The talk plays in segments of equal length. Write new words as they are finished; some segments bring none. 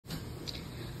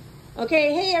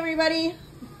Okay, hey everybody.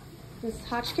 This is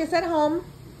Hotchkiss at home.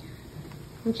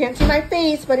 You can't see my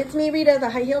face, but it's me, Rita, the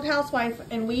high-heeled housewife,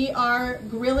 and we are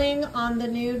grilling on the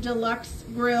new Deluxe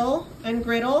grill and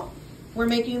griddle. We're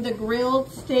making the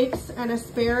grilled steaks and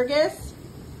asparagus.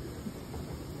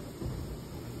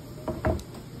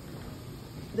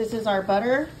 This is our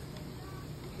butter.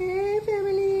 Hey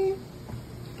family.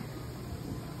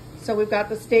 So we've got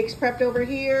the steaks prepped over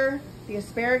here, the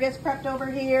asparagus prepped over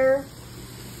here.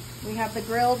 We have the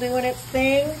grill doing its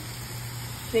thing.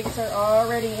 Steaks are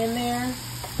already in there.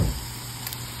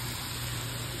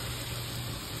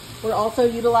 We're also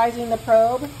utilizing the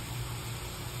probe.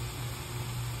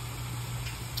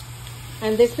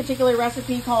 And this particular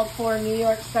recipe called for New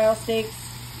York style steaks,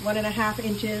 1.5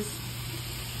 inches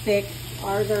thick.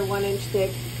 Ours are 1 inch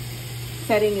thick.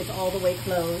 Setting is all the way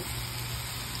closed.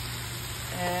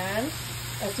 And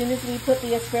as soon as we put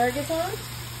the asparagus on,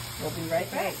 we'll be right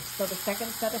back. So the second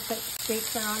set of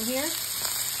steaks are on here.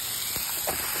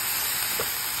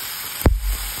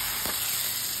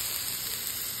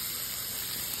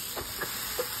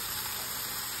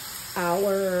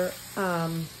 Our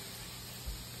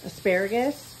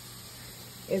asparagus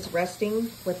is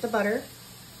resting with the butter.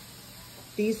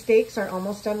 These steaks are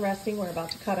almost done resting. We're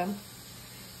about to cut them.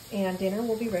 And dinner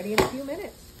will be ready in a few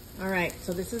minutes. All right,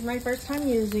 so this is my first time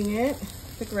using it,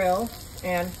 the grill,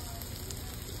 and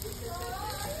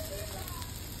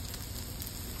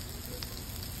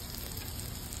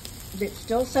it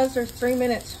still says there's 3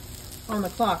 minutes on the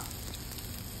clock,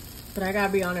 but I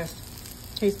gotta be honest,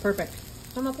 tastes perfect.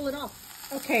 I'm gonna pull it off.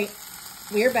 Okay,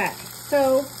 we're back.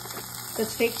 So the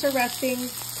steaks are resting.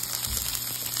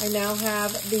 I now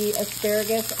have the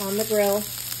asparagus on the grill,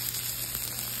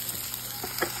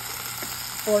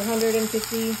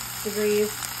 450 degrees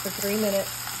for 3 minutes,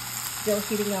 still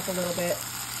heating up a little bit,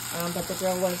 but the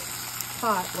grill was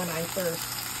hot when I first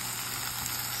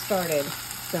started,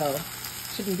 so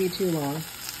shouldn't be too long.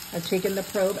 I've taken the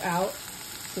probe out,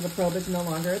 so the probe is no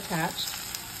longer attached.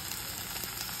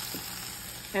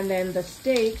 And then the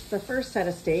steaks, the first set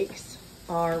of steaks,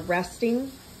 are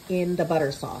resting in the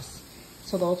butter sauce.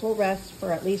 So those will rest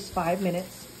for at least 5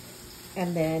 minutes,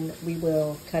 and then we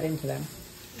will cut into them.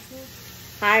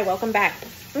 Hi, welcome back.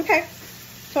 Okay,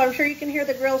 so I'm sure you can hear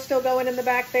the grill still going in the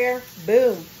back there.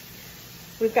 Boom.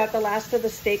 We've got the last of the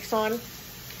steaks on.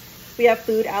 We have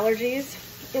food allergies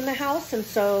in the house, and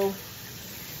so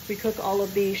we cook all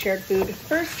of the shared food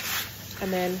first,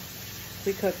 and then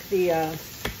we cook the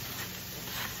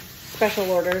special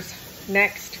orders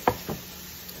next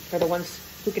for the ones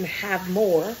who can have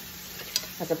more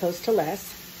as opposed to less.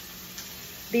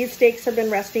 These steaks have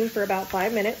been resting for about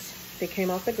 5 minutes. They came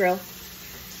off the grill,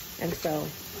 and so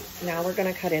now we're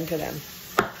going to cut into them.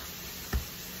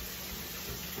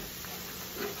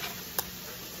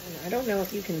 And I don't know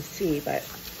if you can see, but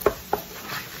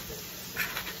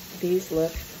these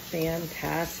look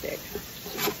fantastic.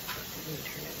 Let me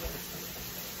turn it on.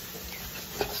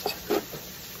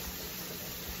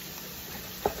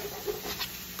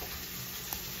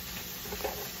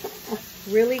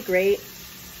 Really great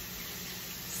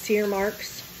sear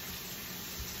marks.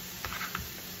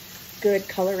 Good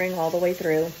coloring all the way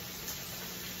through.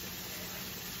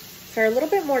 They're a little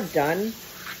bit more done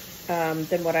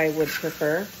than what I would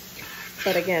prefer.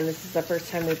 But again, this is the first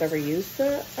time we've ever used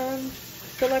the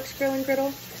Deluxe Grill and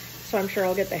Griddle, so I'm sure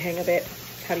I'll get the hang of it,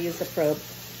 how to use the probe.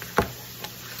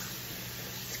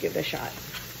 Let's give it a shot.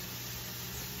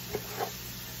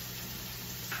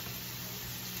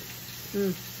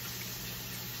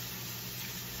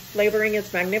 Flavoring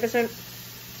is magnificent.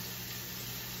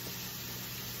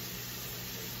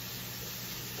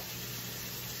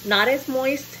 Not as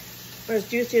moist or as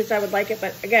juicy as I would like it,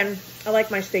 but again, I like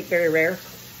my steak very rare,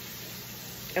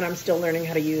 and I'm still learning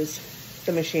how to use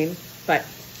the machine, but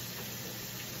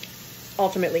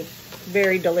ultimately,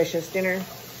 very delicious dinner.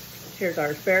 Here's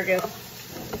our asparagus,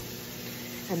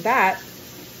 and that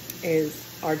is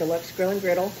our Deluxe Grill and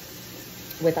Griddle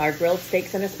with our grilled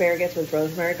steaks and asparagus with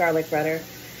rosemary garlic butter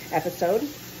episode.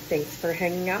 Thanks for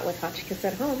hanging out with Hotchkiss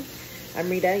at Home. I'm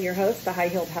Rita, your host, the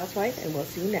high-heeled housewife, and we'll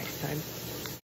see you next time.